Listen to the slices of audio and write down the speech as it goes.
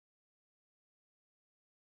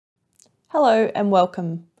Hello and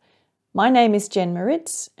welcome. My name is Jen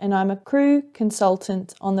Moritz and I'm a Cru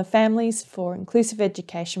consultant on the Families for Inclusive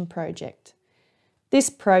Education project. This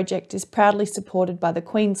project is proudly supported by the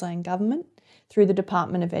Queensland Government through the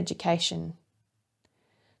Department of Education.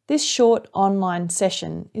 This short online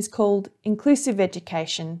session is called Inclusive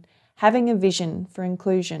Education, Having a Vision for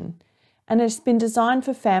Inclusion, and it's been designed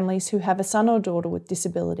for families who have a son or daughter with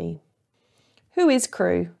disability. Who is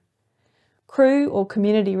Cru? Cru, or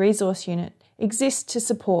Community Resource Unit, exists to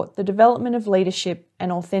support the development of leadership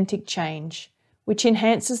and authentic change, which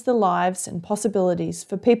enhances the lives and possibilities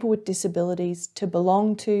for people with disabilities to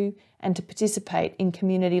belong to and to participate in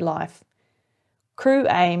community life. Cru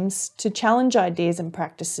aims to challenge ideas and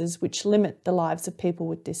practices which limit the lives of people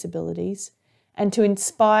with disabilities and to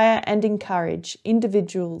inspire and encourage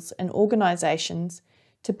individuals and organisations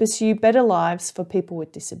to pursue better lives for people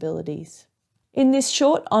with disabilities. In this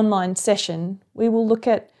short online session, we will look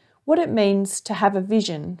at what it means to have a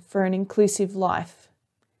vision for an inclusive life.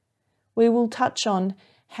 We will touch on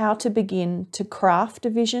how to begin to craft a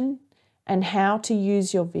vision and how to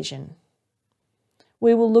use your vision.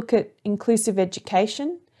 We will look at inclusive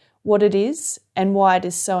education, what it is and why it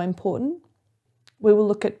is so important. We will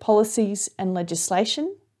look at policies and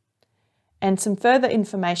legislation and some further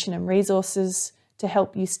information and resources to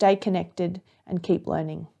help you stay connected and keep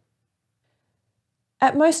learning.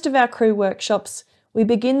 At most of our Cru workshops, we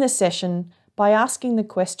begin the session by asking the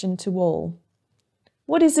question to all,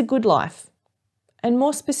 what is a good life? And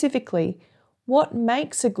more specifically, what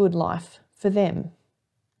makes a good life for them?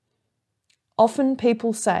 Often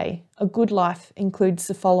people say a good life includes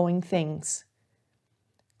the following things: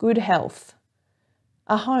 good health,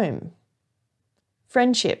 a home,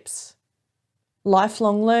 friendships,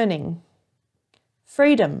 lifelong learning,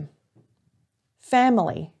 freedom,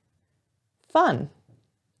 family, fun,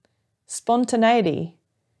 spontaneity,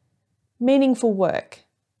 meaningful work,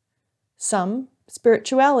 some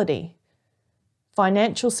spirituality,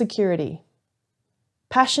 financial security,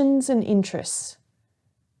 passions and interests,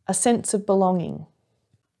 a sense of belonging.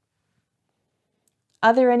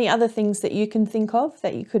 Are there any other things that you can think of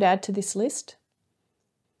that you could add to this list?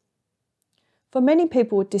 For many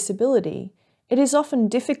people with disability, it is often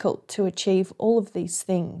difficult to achieve all of these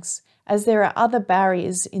things as there are other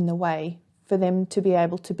barriers in the way for them to be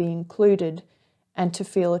able to be included and to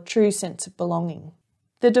feel a true sense of belonging.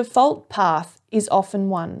 The default path is often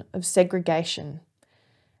one of segregation,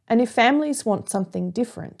 and if families want something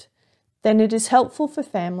different, then it is helpful for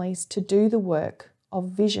families to do the work of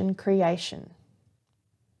vision creation.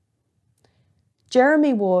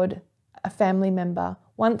 Jeremy Ward, a family member,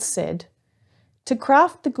 once said, "To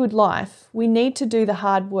craft the good life, we need to do the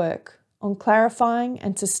hard work on clarifying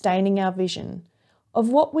and sustaining our vision of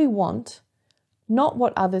what we want, not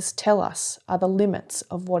what others tell us are the limits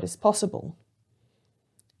of what is possible.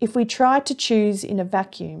 If we try to choose in a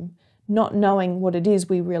vacuum, not knowing what it is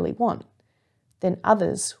we really want, then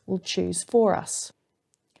others will choose for us."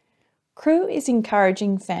 Cru is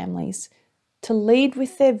encouraging families to lead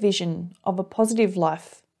with their vision of a positive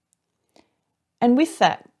life. And with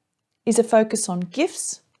that is a focus on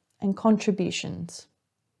gifts and contributions.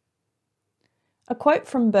 A quote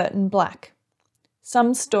from Burton Black: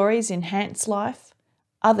 "Some stories enhance life,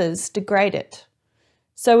 others degrade it.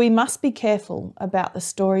 So we must be careful about the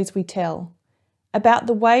stories we tell, about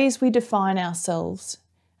the ways we define ourselves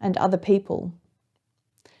and other people."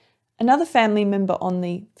 Another family member on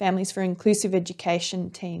the Families for Inclusive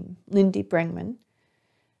Education team, Lindy Brengman,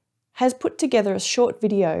 has put together a short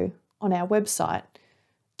video on our website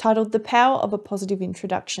titled "The Power of a Positive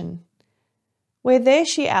Introduction," where there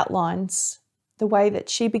she outlines the way that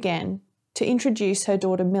she began to introduce her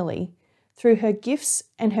daughter Millie through her gifts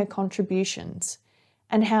and her contributions,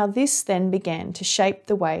 and how this then began to shape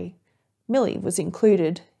the way Millie was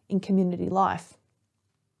included in community life.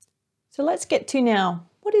 So let's get to now,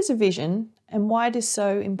 what is a vision and why it is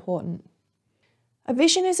so important? A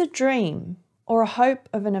vision is a dream or a hope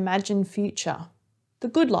of an imagined future, the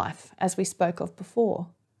good life as we spoke of before.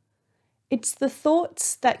 It's the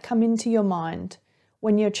thoughts that come into your mind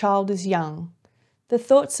when your child is young, the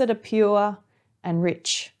thoughts that are pure and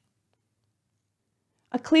rich.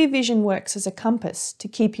 A clear vision works as a compass to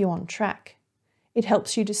keep you on track. It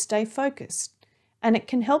helps you to stay focused, and it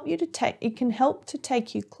can help to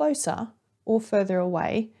take you closer or further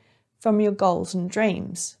away from your goals and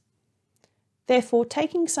dreams. Therefore,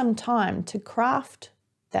 taking some time to craft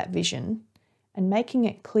that vision and making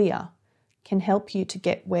it clear can help you to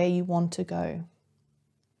get where you want to go.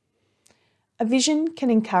 A vision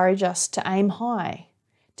can encourage us to aim high,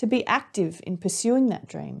 to be active in pursuing that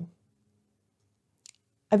dream.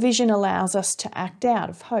 A vision allows us to act out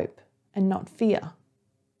of hope and not fear.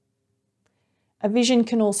 A vision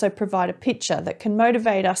can also provide a picture that can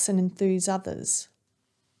motivate us and enthuse others.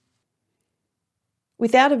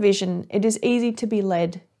 Without a vision, it is easy to be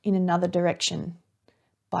led in another direction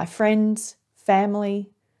by friends, family,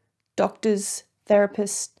 doctors,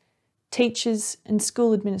 therapists, teachers, and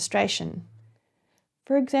school administration.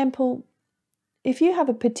 For example, if you have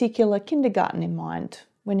a particular kindergarten in mind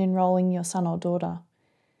when enrolling your son or daughter,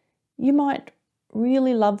 you might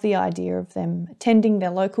really love the idea of them attending their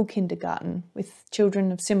local kindergarten with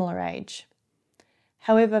children of similar age.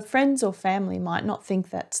 However, friends or family might not think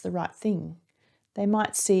that's the right thing. They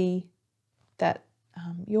might see that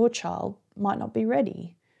your child might not be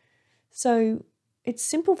ready. So it's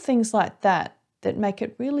simple things like that that make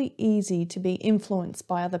it really easy to be influenced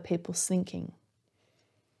by other people's thinking.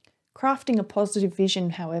 Crafting a positive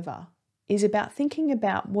vision, however, is about thinking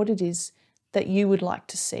about what it is that you would like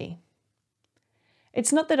to see.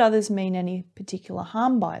 It's not that others mean any particular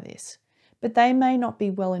harm by this, but they may not be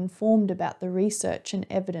well informed about the research and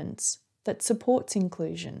evidence that supports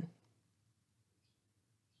inclusion.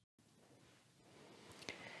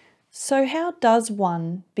 So how does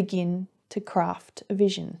one begin to craft a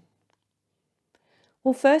vision?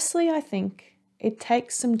 Well, firstly, I think it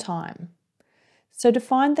takes some time. So to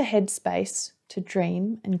find the headspace to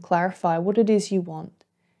dream and clarify what it is you want,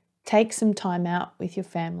 take some time out with your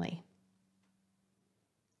family.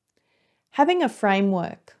 Having a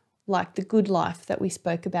framework like the good life that we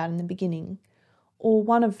spoke about in the beginning, or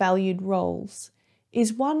one of valued roles,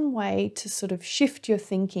 is one way to sort of shift your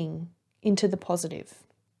thinking into the positive.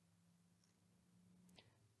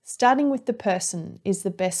 Starting with the person is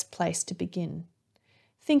the best place to begin.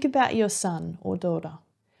 Think about your son or daughter.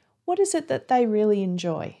 What is it that they really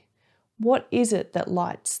enjoy? What is it that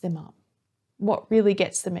lights them up? What really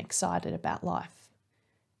gets them excited about life?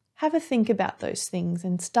 Have a think about those things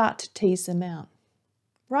and start to tease them out.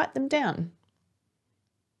 Write them down.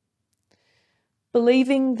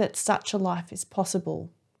 Believing that such a life is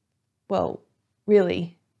possible, well,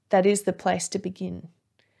 really, that is the place to begin.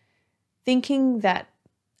 Thinking that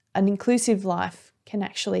an inclusive life can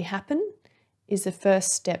actually happen is the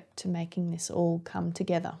first step to making this all come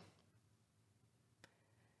together.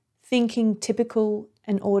 Thinking typical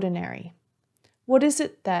and ordinary. What is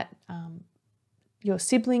it that your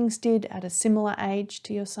siblings did at a similar age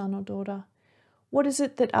to your son or daughter? What is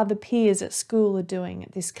it that other peers at school are doing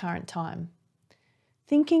at this current time?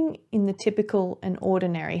 Thinking in the typical and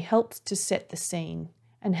ordinary helps to set the scene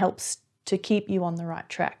and helps to keep you on the right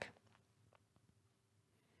track.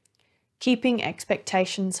 Keeping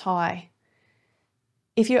expectations high.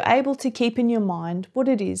 If you're able to keep in your mind what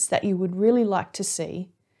it is that you would really like to see,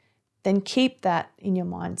 then keep that in your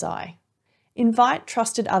mind's eye. Invite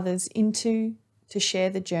trusted others to share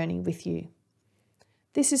the journey with you.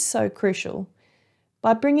 This is so crucial.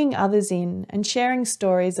 By bringing others in and sharing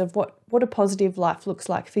stories of what a positive life looks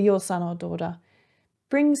like for your son or daughter,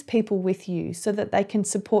 brings people with you so that they can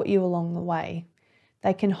support you along the way.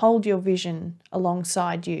 They can hold your vision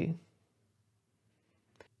alongside you.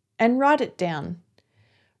 And write it down.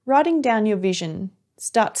 Writing down your vision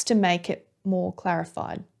starts to make it more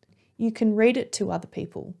clarified. You can read it to other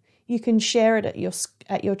people. You can share it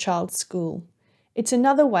at your child's school. It's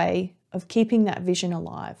another way of keeping that vision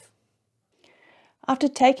alive. After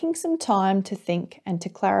taking some time to think and to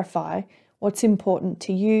clarify what's important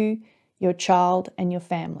to you, your child, and your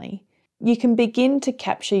family, you can begin to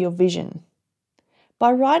capture your vision.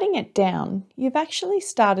 By writing it down, you've actually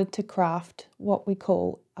started to craft what we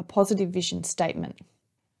call a positive vision statement.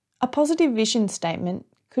 A positive vision statement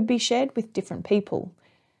could be shared with different people.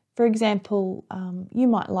 For example, you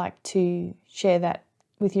might like to share that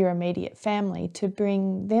with your immediate family to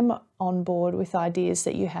bring them on board with ideas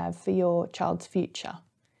that you have for your child's future.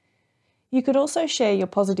 You could also share your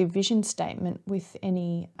positive vision statement with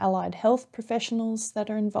any allied health professionals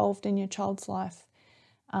that are involved in your child's life,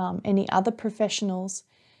 any other professionals,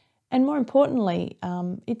 and more importantly,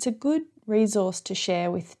 it's a good resource to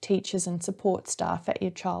share with teachers and support staff at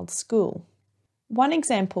your child's school. One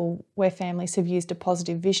example where families have used a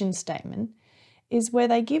positive vision statement is where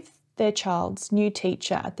they give their child's new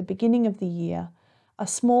teacher at the beginning of the year a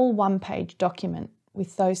small one-page document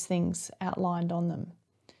with those things outlined on them.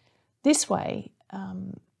 This way,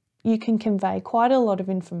 you can convey quite a lot of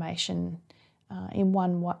information in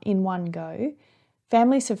one go.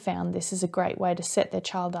 Families have found this is a great way to set their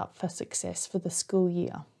child up for success for the school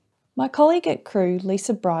year. My colleague at Crew,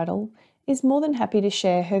 Lisa Bridle, is more than happy to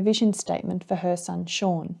share her vision statement for her son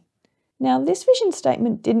Sean. Now, this vision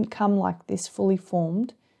statement didn't come like this fully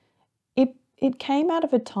formed. It came out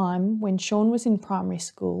of a time when Sean was in primary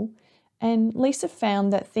school And Lisa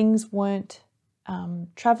found that things weren't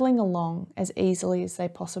travelling along as easily as they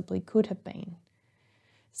possibly could have been.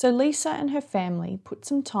 So Lisa and her family put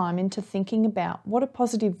some time into thinking about what a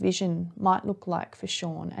positive vision might look like for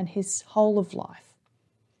Sean and his whole of life.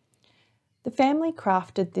 The family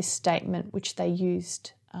crafted this statement, which they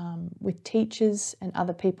used with teachers and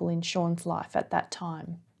other people in Sean's life at that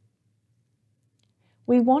time.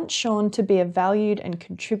 We want Sean to be a valued and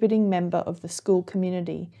contributing member of the school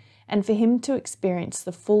community and for him to experience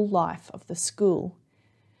the full life of the school.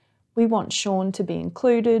 We want Sean to be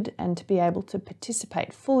included and to be able to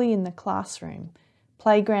participate fully in the classroom,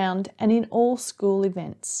 playground, and in all school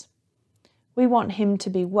events. We want him to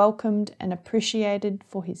be welcomed and appreciated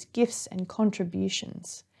for his gifts and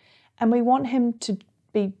contributions, and we want him to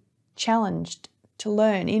be challenged to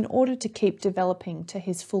learn in order to keep developing to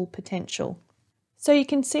his full potential. So you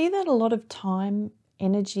can see that a lot of time,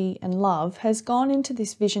 energy, and love has gone into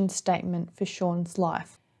this vision statement for Sean's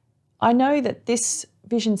life. I know that this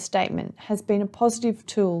vision statement has been a positive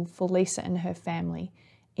tool for Lisa and her family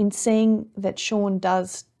in seeing that Sean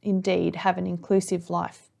does indeed have an inclusive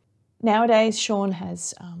life. Nowadays, Sean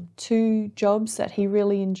has 2 jobs that he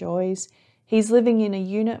really enjoys. He's living in a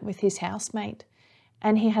unit with his housemate,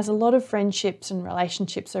 and he has a lot of friendships and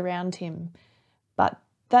relationships around him. But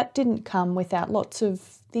that didn't come without lots of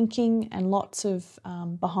thinking and lots of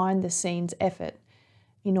behind the scenes effort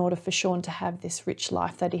in order for Sean to have this rich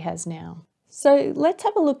life that he has now. So let's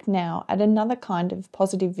have a look now at another kind of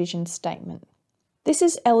positive vision statement. This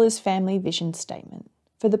is Ella's family vision statement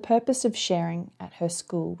for the purpose of sharing at her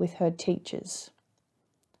school with her teachers.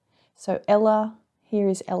 So Ella, here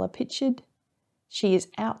is Ella pictured. She is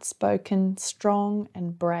outspoken, strong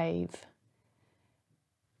and brave.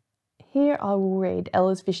 Here I will read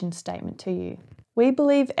Ella's vision statement to you. We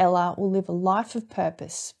believe Ella will live a life of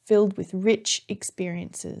purpose filled with rich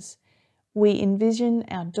experiences. We envision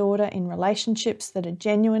our daughter in relationships that are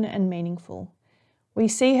genuine and meaningful. We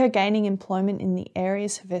see her gaining employment in the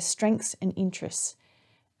areas of her strengths and interests.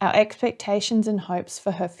 Our expectations and hopes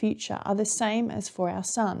for her future are the same as for our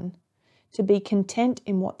son, to be content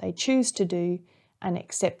in what they choose to do and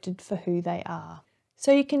accepted for who they are.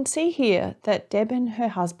 So you can see here that Deb and her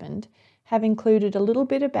husband have included a little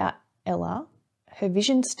bit about Ella, their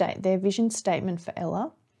vision statement for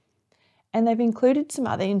Ella, and they've included some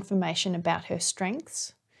other information about her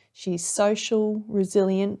strengths. She's social,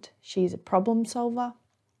 resilient, she's a problem solver.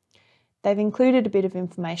 They've included a bit of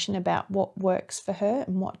information about what works for her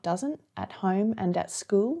and what doesn't at home and at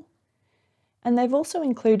school. And they've also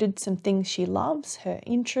included some things she loves, her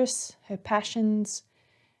interests, her passions,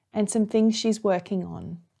 and some things she's working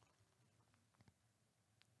on.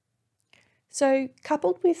 So,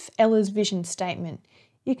 coupled with Ella's vision statement,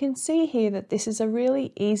 you can see here that this is a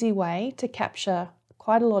really easy way to capture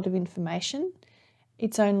quite a lot of information.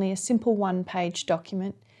 It's only a simple 1-page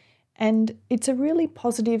document, and it's a really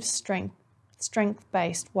positive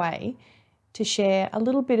strength-based way to share a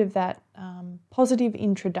little bit of that positive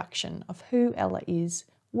introduction of who Ella is,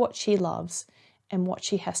 what she loves, and what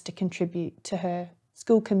she has to contribute to her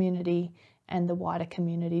school community and the wider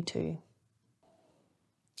community too.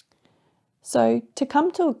 So to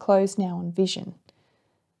come to a close now on vision,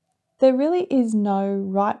 there really is no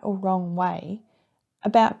right or wrong way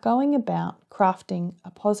about going about crafting a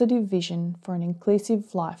positive vision for an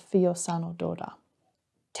inclusive life for your son or daughter.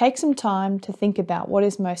 Take some time to think about what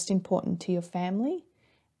is most important to your family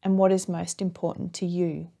and what is most important to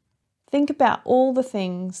you. Think about all the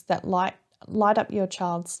things that light up your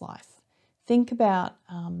child's life. Think about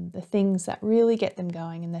the things that really get them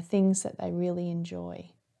going and the things that they really enjoy.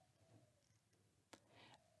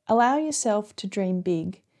 Allow yourself to dream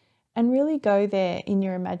big and really go there in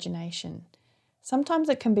your imagination. Sometimes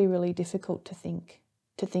it can be really difficult to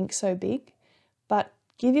think so big, but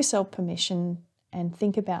give yourself permission and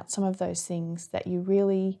think about some of those things that you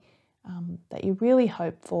really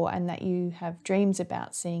hope for and that you have dreams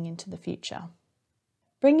about seeing into the future.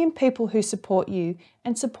 Bring in people who support you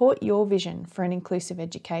and support your vision for an inclusive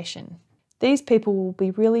education. These people will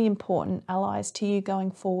be really important allies to you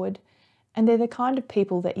going forward, and they're the kind of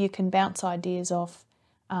people that you can bounce ideas off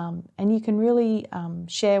and you can really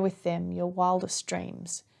share with them your wildest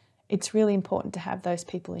dreams. It's really important to have those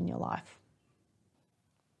people in your life.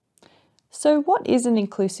 So what is an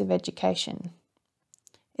inclusive education?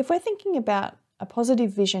 If we're thinking about a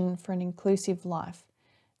positive vision for an inclusive life,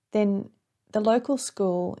 then the local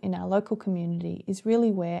school in our local community is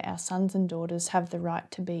really where our sons and daughters have the right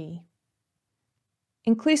to be.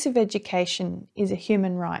 Inclusive education is a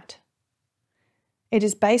human right. It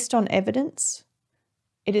is based on evidence,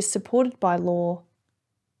 it is supported by law,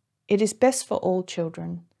 it is best for all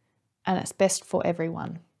children, and it's best for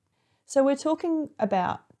everyone. So we're talking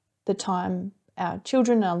about the time our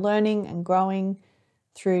children are learning and growing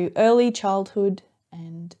through early childhood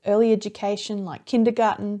and early education like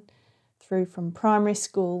kindergarten, through from primary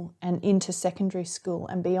school and into secondary school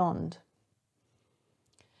and beyond.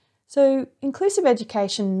 So inclusive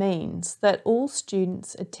education means that all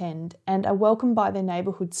students attend and are welcomed by their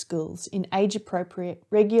neighbourhood schools in age-appropriate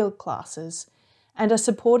regular classes and are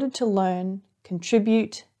supported to learn,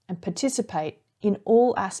 contribute and participate in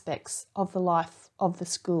all aspects of the life of the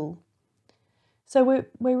school. So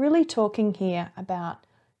we're really talking here about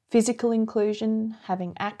physical inclusion,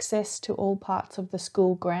 having access to all parts of the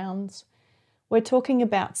school grounds. We're talking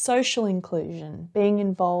about social inclusion, being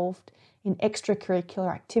involved in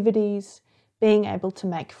extracurricular activities, being able to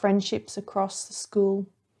make friendships across the school.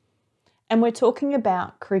 And we're talking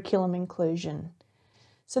about curriculum inclusion.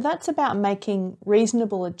 So that's about making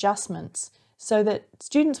reasonable adjustments so that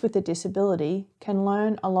students with a disability can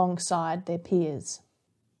learn alongside their peers.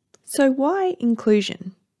 So why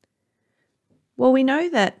inclusion? Well, we know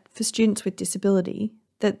that for students with disability,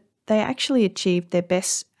 that they actually achieve their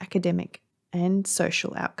best academic and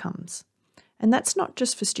social outcomes. And that's not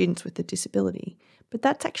just for students with a disability, but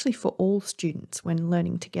that's actually for all students when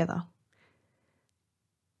learning together.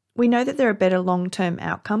 We know that there are better long-term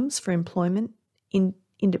outcomes for employment,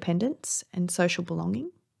 independence and social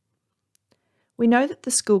belonging. We know that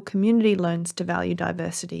the school community learns to value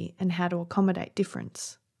diversity and how to accommodate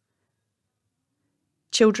difference.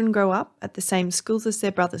 Children grow up at the same schools as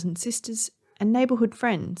their brothers and sisters and neighbourhood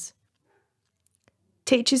friends.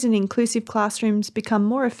 Teachers in inclusive classrooms become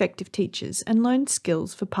more effective teachers and learn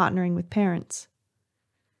skills for partnering with parents.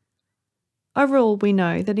 Overall, we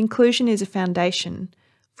know that inclusion is a foundation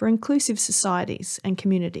for inclusive societies and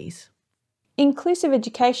communities. Inclusive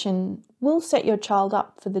education will set your child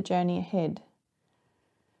up for the journey ahead.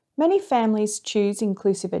 Many families choose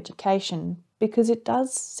inclusive education because it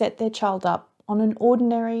does set their child up on an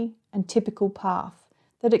ordinary and typical path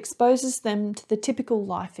that exposes them to the typical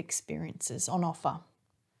life experiences on offer.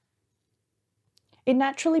 It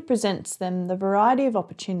naturally presents them the variety of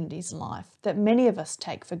opportunities in life that many of us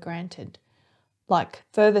take for granted, like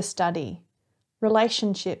further study,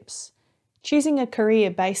 relationships, choosing a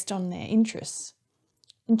career based on their interests,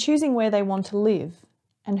 and choosing where they want to live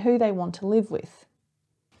and who they want to live with.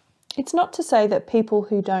 It's not to say that people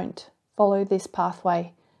who don't follow this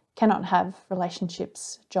pathway cannot have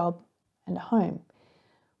relationships, job and a home.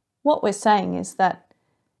 What we're saying is that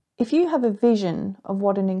if you have a vision of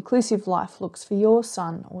what an inclusive life looks for your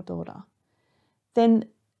son or daughter, then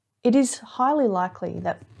it is highly likely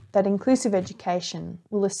that inclusive education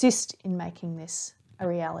will assist in making this a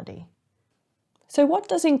reality. So what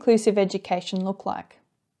does inclusive education look like?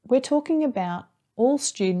 We're talking about all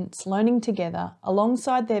students learning together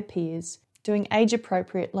alongside their peers, doing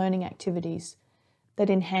age-appropriate learning activities that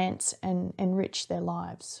enhance and enrich their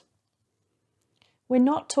lives. We're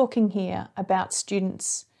not talking here about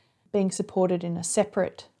students being supported in a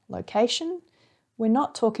separate location. We're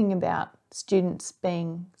not talking about students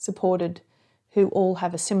being supported who all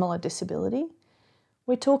have a similar disability.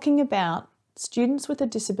 We're talking about students with a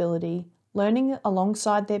disability learning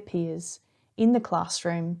alongside their peers in the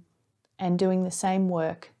classroom and doing the same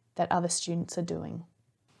work that other students are doing.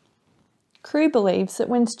 CREW believes that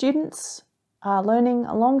when students are learning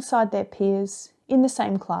alongside their peers in the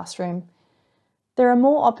same classroom, there are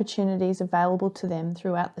more opportunities available to them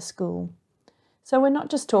throughout the school. So we're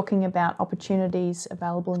not just talking about opportunities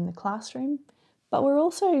available in the classroom, but we're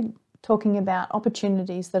also talking about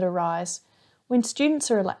opportunities that arise when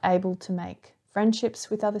students are able to make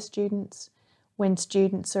friendships with other students, when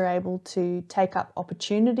students are able to take up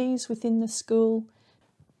opportunities within the school.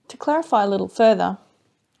 To clarify a little further,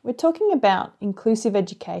 we're talking about inclusive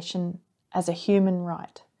education as a human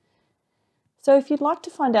right. So if you'd like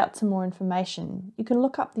to find out some more information, you can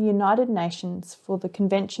look up the United Nations for the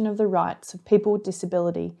Convention of the Rights of People with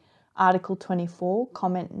Disability, Article 24,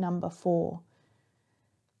 Comment Number 4.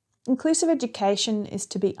 Inclusive education is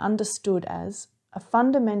to be understood as a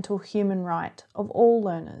fundamental human right of all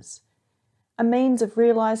learners, a means of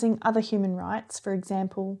realising other human rights, for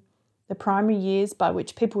example, the primary years by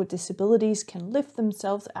which people with disabilities can lift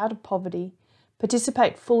themselves out of poverty,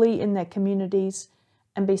 participate fully in their communities,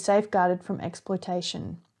 and be safeguarded from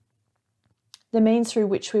exploitation. The means through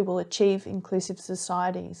which we will achieve inclusive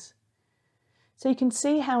societies. So you can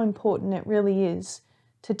see how important it really is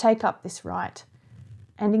to take up this right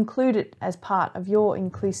and include it as part of your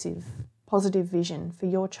inclusive, positive vision for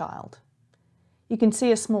your child. You can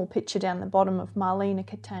see a small picture down the bottom of Marlena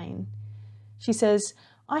Catane. She says,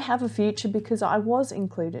 "I have a future because I was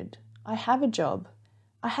included. I have a job.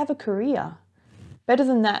 I have a career. Better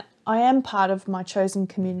than that, I am part of my chosen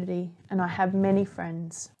community and I have many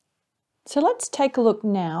friends. So let's take a look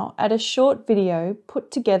now at a short video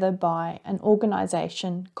put together by an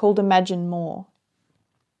organisation called Imagine More.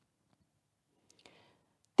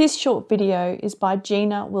 This short video is by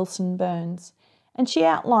Gina Wilson Burns, and she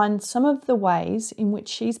outlines some of the ways in which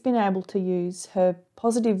she's been able to use her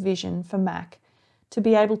positive vision for Mac to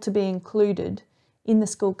be able to be included in the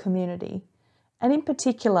school community, and in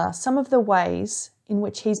particular some of the ways in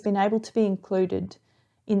which he's been able to be included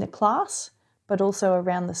in the class but also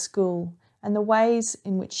around the school, and the ways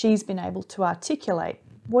in which she's been able to articulate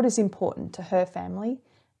what is important to her family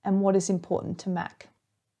and what is important to Mac.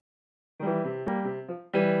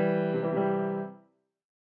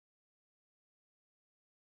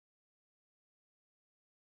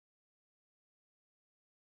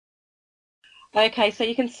 Okay, so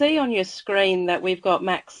you can see on your screen that we've got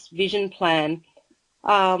Mac's vision plan.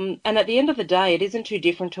 And at the end of the day, it isn't too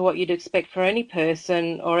different to what you'd expect for any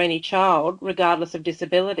person or any child, regardless of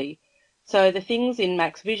disability. So the things in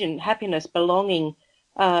Mac's vision: happiness, belonging,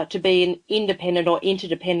 to be an independent or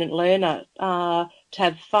interdependent learner, to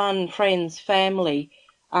have fun, friends, family,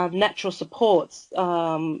 natural supports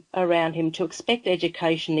around him, to expect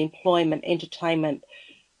education, employment, entertainment,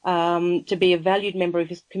 to be a valued member of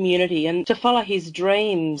his community and to follow his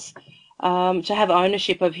dreams, to have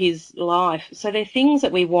ownership of his life. So they're things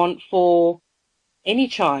that we want for any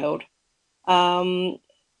child.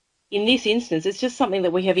 In this instance, it's just something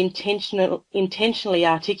that we have intentionally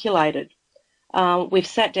articulated. We've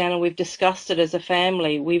sat down and we've discussed it as a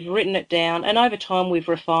family. We've written it down, and over time we've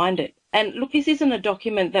refined it. And look, this isn't a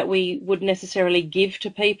document that we would necessarily give to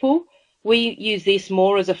people. We use this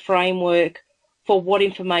more as a framework for what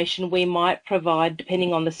information we might provide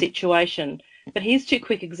depending on the situation. But here's two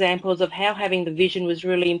quick examples of how having the vision was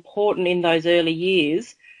really important in those early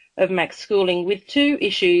years of Mac's schooling, with two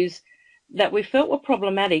issues that we felt were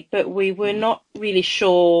problematic, but we were not really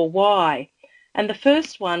sure why. And the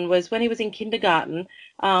first one was when he was in kindergarten,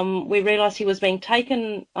 we realised he was being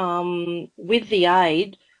taken with the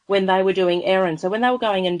aide when they were doing errands. So when they were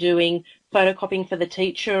going and doing photocopying for the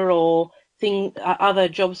teacher or other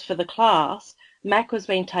jobs for the class, Mac was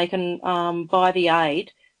being taken by the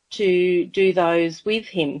aide to do those with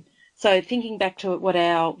him. So thinking back to what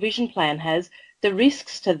our vision plan has, the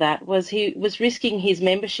risks to that was he was risking his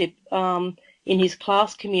membership in his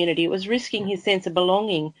class community. It was risking his sense of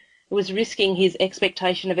belonging. It was risking his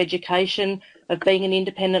expectation of education, of being an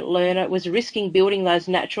independent learner. It was risking building those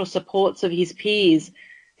natural supports of his peers.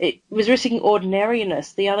 It was risking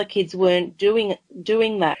ordinariness. The other kids weren't doing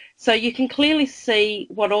that. So you can clearly see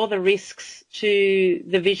what all the risks to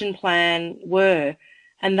the vision plan were.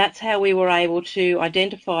 And that's how we were able to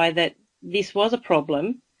identify that this was a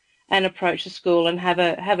problem and approach the school and have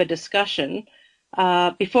a discussion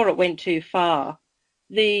before it went too far.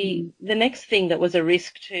 The next thing that was a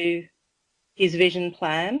risk to his vision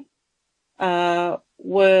plan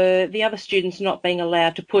were the other students not being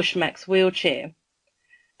allowed to push Mac's wheelchair.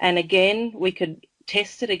 And again, we could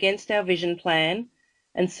test it against our vision plan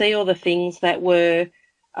and see all the things that were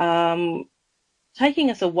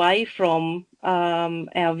taking us away from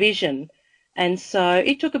our vision. And so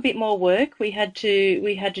it took a bit more work. We had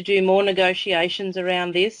to do more negotiations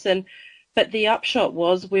around this, but the upshot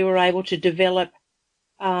was we were able to develop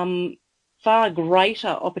far greater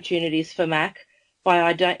opportunities for Mac by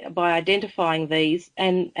identifying these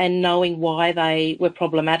and knowing why they were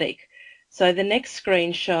problematic. So the next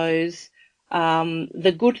screen shows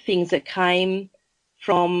the good things that came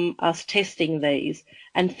from us testing these,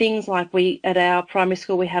 and things like at our primary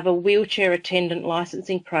school we have a wheelchair attendant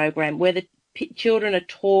licensing program where the children are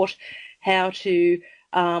taught how to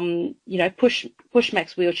push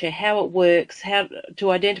Mac's wheelchair, how it works, how to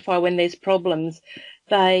identify when there's problems.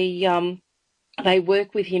 They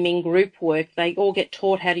work with him in group work. They all get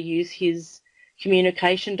taught how to use his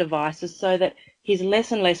communication devices so that he's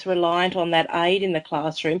less and less reliant on that aid in the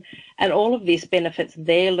classroom, and all of this benefits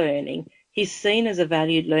their learning. He's seen as a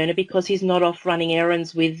valued learner because he's not off running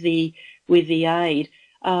errands with the aid.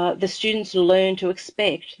 The students learn to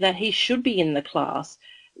expect that he should be in the class.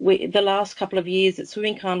 The last couple of years at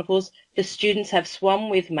swimming carnivals, the students have swum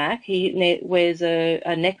with Mac. He wears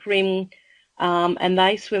a neck ring, and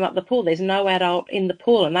they swim up the pool. There's no adult in the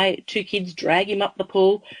pool, and two kids drag him up the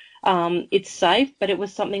pool. It's safe, but it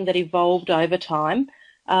was something that evolved over time.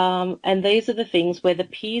 And these are the things where the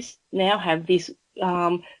peers now have this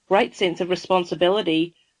great sense of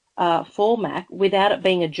responsibility for Mac without it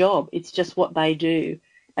being a job. It's just what they do.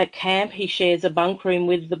 At camp, he shares a bunk room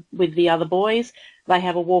with the other boys. They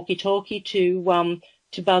have a walkie-talkie to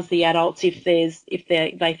to buzz the adults if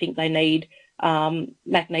they think they need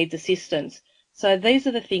Mac needs assistance. So these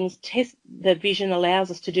are the things the vision allows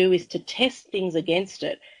us to do, is to test things against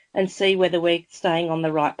it and see whether we're staying on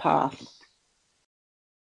the right path.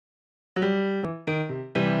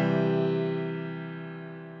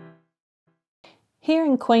 Here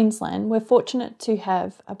in Queensland, we're fortunate to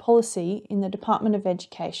have a policy in the Department of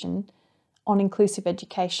Education on inclusive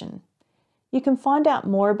education. You can find out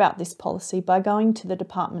more about this policy by going to the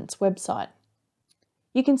department's website.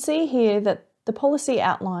 You can see here that the policy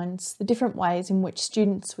outlines the different ways in which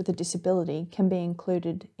students with a disability can be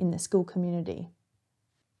included in the school community.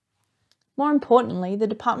 More importantly, the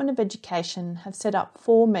Department of Education have set up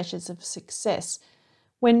 4 measures of success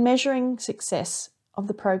when measuring success of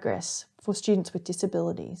the progress for students with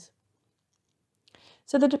disabilities.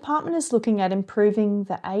 So the department is looking at improving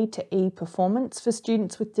the A to E performance for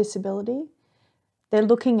students with disability. They're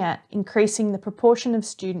looking at increasing the proportion of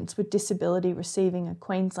students with disability receiving a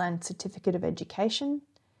Queensland Certificate of Education.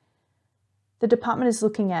 The department is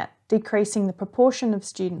looking at decreasing the proportion of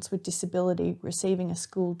students with disability receiving a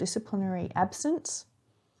school disciplinary absence.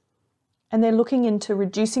 And they're looking into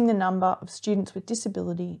reducing the number of students with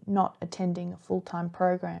disability not attending a full-time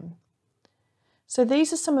program. So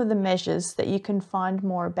these are some of the measures that you can find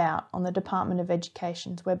more about on the Department of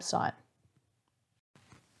Education's website.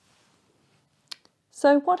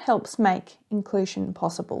 So what helps make inclusion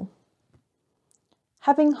possible?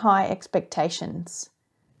 Having high expectations,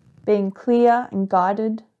 being clear and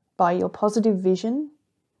guided by your positive vision,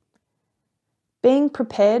 being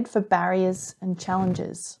prepared for barriers and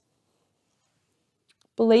challenges,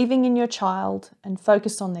 believing in your child and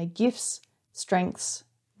focus on their gifts, strengths,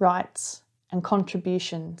 rights, and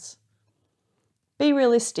contributions. Be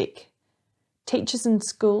realistic. Teachers and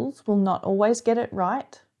schools will not always get it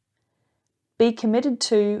right. Be committed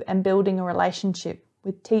to and building a relationship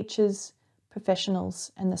with teachers,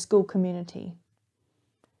 professionals, and the school community.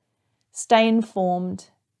 Stay informed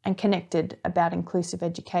and connected about inclusive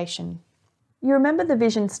education. You remember the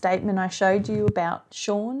vision statement I showed you about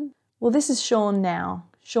Sean? Well, this is Sean now.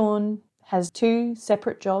 Sean has 2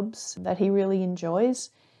 separate jobs that he really enjoys.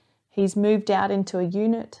 He's moved out into a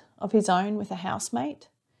unit of his own with a housemate.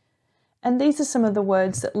 And these are some of the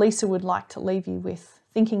words that Lisa would like to leave you with,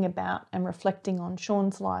 thinking about and reflecting on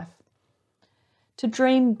Sean's life. To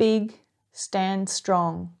dream big, stand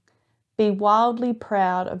strong. Be wildly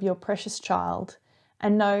proud of your precious child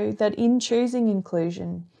and know that in choosing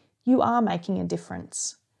inclusion, you are making a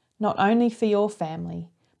difference, not only for your family,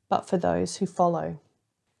 but for those who follow.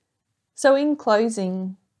 So in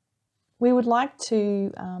closing, we would like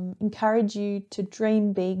to encourage you to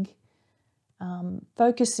dream big,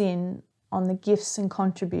 focus in on the gifts and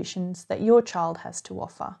contributions that your child has to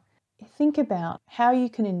offer. Think about how you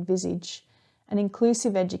can envisage an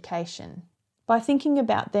inclusive education by thinking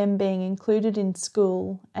about them being included in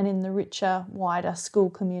school and in the richer, wider school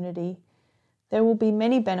community. There will be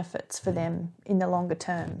many benefits for them in the longer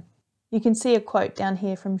term. You can see a quote down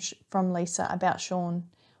here from Lisa about Sean.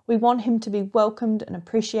 We want him to be welcomed and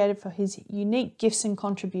appreciated for his unique gifts and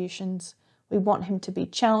contributions. We want him to be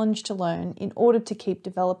challenged to learn in order to keep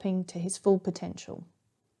developing to his full potential.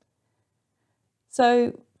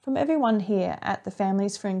 So, from everyone here at the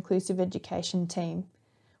Families for Inclusive Education team,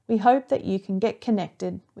 we hope that you can get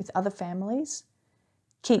connected with other families,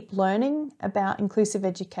 keep learning about inclusive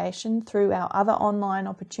education through our other online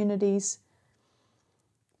opportunities,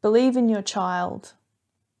 believe in your child,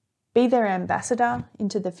 be their ambassador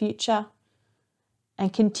into the future,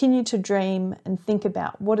 and continue to dream and think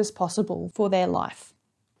about what is possible for their life.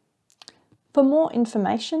 For more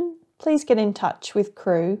information, please get in touch with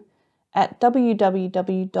Crew at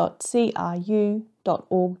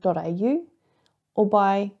www.cru.org.au or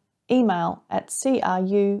by email at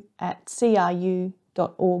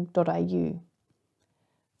cru@cru.org.au.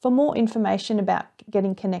 For more information about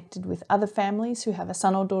getting connected with other families who have a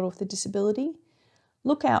son or daughter with a disability,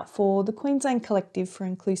 look out for the Queensland Collective for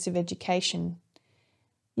Inclusive Education.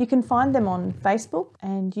 You can find them on Facebook,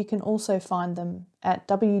 and you can also find them at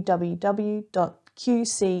www.qcie.org.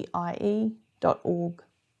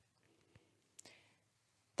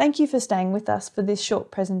 Thank you for staying with us for this short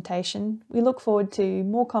presentation. We look forward to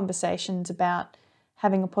more conversations about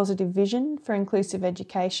having a positive vision for inclusive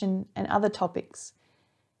education and other topics.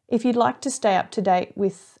 If you'd like to stay up to date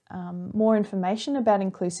with more information about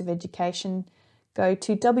inclusive education, go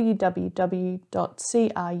to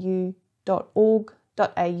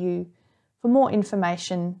www.cru.org.au for more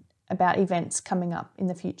information about events coming up in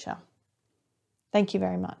the future. Thank you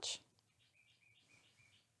very much.